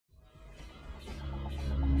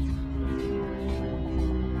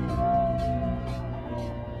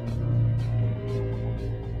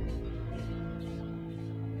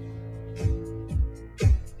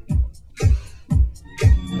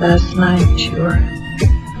Last night you were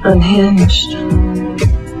unhinged.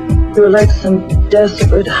 You were like some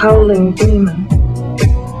desperate, howling demon.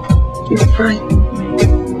 You frightened